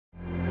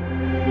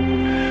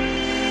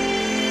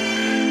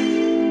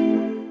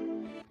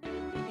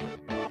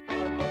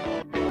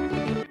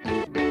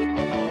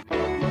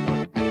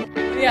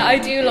Yeah, I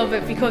do love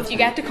it because you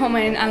get to come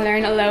in and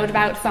learn a load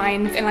about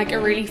science in like a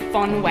really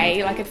fun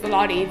way. Like it's a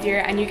lot easier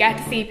and you get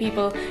to see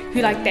people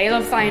who like they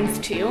love science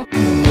too.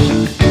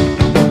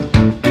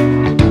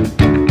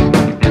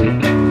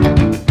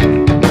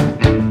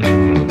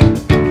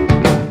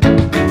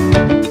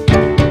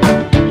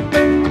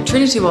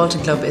 Trinity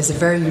Walton Club is a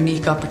very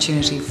unique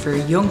opportunity for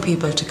young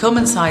people to come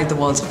inside the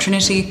walls of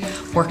Trinity,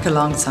 work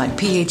alongside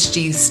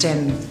PhD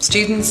STEM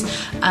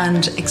students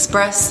and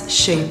express,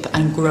 shape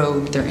and grow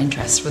their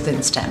interests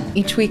within STEM.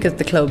 Each week at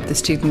the club the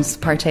students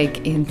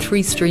partake in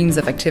 3 streams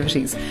of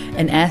activities.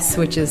 An S,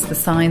 which is the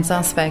science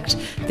aspect,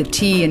 the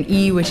T and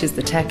E, which is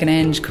the tech and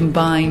eng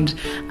combined,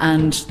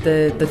 and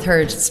the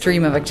third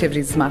stream of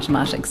activities is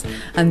mathematics.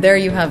 And there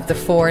you have the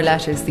 4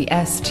 letters, the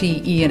S,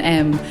 T, E and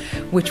M,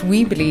 which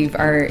we believe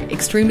are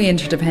extremely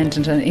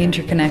interdependent and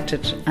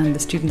interconnected, and the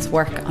students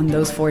work on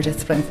those 4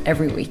 disciplines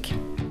every week.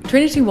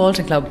 Trinity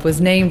Walton Club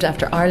was named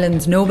after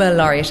Ireland's Nobel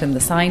laureate in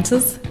the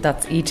sciences,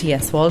 that's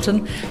E.T.S.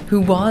 Walton,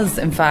 who was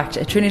in fact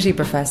a Trinity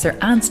professor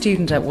and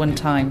student at one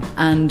time.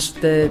 And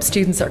the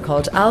students are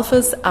called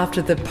alphas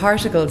after the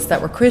particles that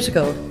were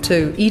critical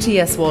to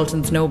E.T.S.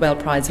 Walton's Nobel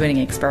Prize winning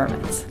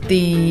experiments.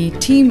 The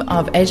team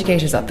of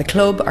educators at the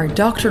club are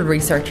doctoral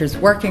researchers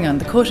working on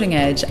the cutting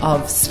edge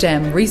of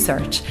STEM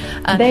research,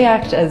 and they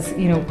act as,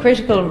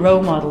 critical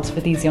role models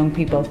for these young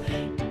people.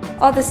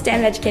 All the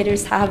STEM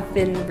educators have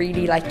been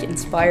really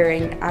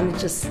inspiring, and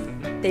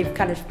they've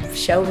kind of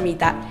shown me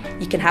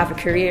that you can have a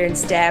career in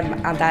STEM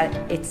and that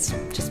it's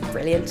just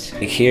brilliant.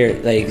 Here,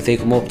 they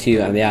come up to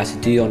you and they ask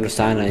you, do you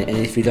understand? And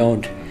if you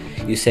don't,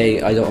 you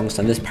say, I don't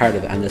understand this part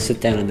of it, and they'll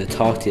sit down and they'll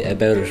talk to you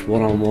about it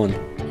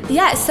one-on-one.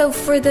 Yeah, so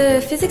for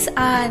the physics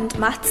and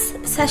maths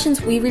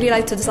sessions, we really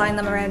like to design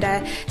them around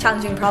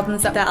challenging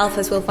problems that the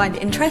alphas will find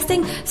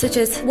interesting, such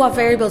as what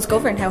variables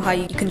govern how high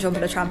you can jump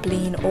on a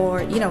trampoline,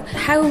 or,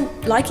 how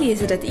likely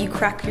is it that you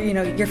crack,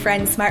 your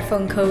friend's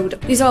smartphone code.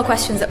 These are all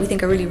questions that we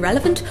think are really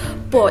relevant,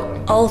 but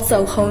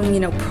also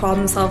honing,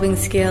 problem-solving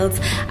skills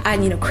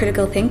and,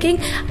 critical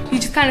thinking. You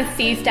just kind of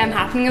see STEM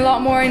happening a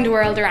lot more in the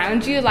world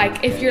around you.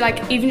 Like, if you're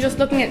even just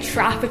looking at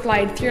traffic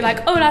lights, you're like,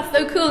 oh, that's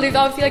so cool. There's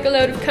obviously a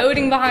load of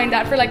coding behind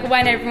that for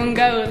when everyone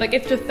goes.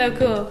 It's just so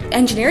cool.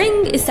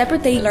 Engineering is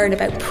separate. They learn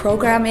about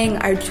programming,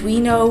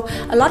 Arduino,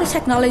 a lot of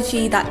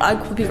technology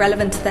that would be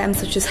relevant to them,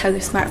 such as how the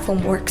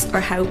smartphone works or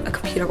how a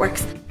computer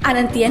works. And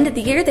at the end of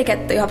the year, they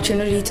get the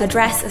opportunity to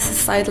address a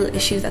societal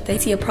issue that they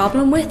see a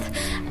problem with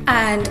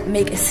and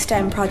make a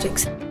STEM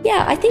project.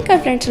 Yeah, I think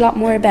I've learned a lot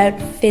more about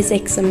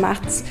physics and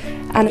maths,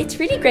 and it's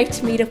really great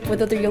to meet up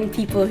with other young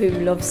people who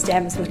love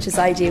STEM as much as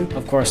I do.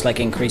 Of course,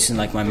 increasing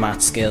my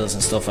math skills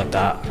and stuff like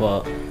that,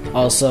 but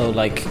also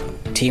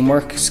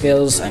teamwork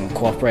skills and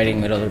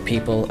cooperating with other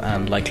people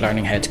and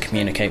learning how to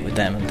communicate with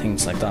them and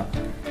things like that.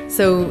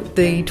 So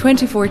the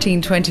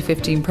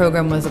 2014-2015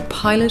 programme was a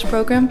pilot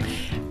programme.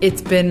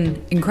 It's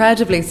been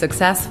incredibly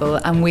successful,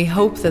 and we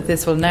hope that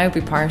this will now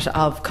be part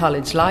of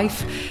college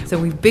life. So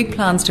we've big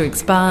plans to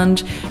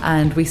expand,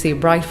 and we see a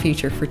bright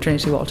future for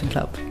Trinity Walton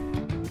Club.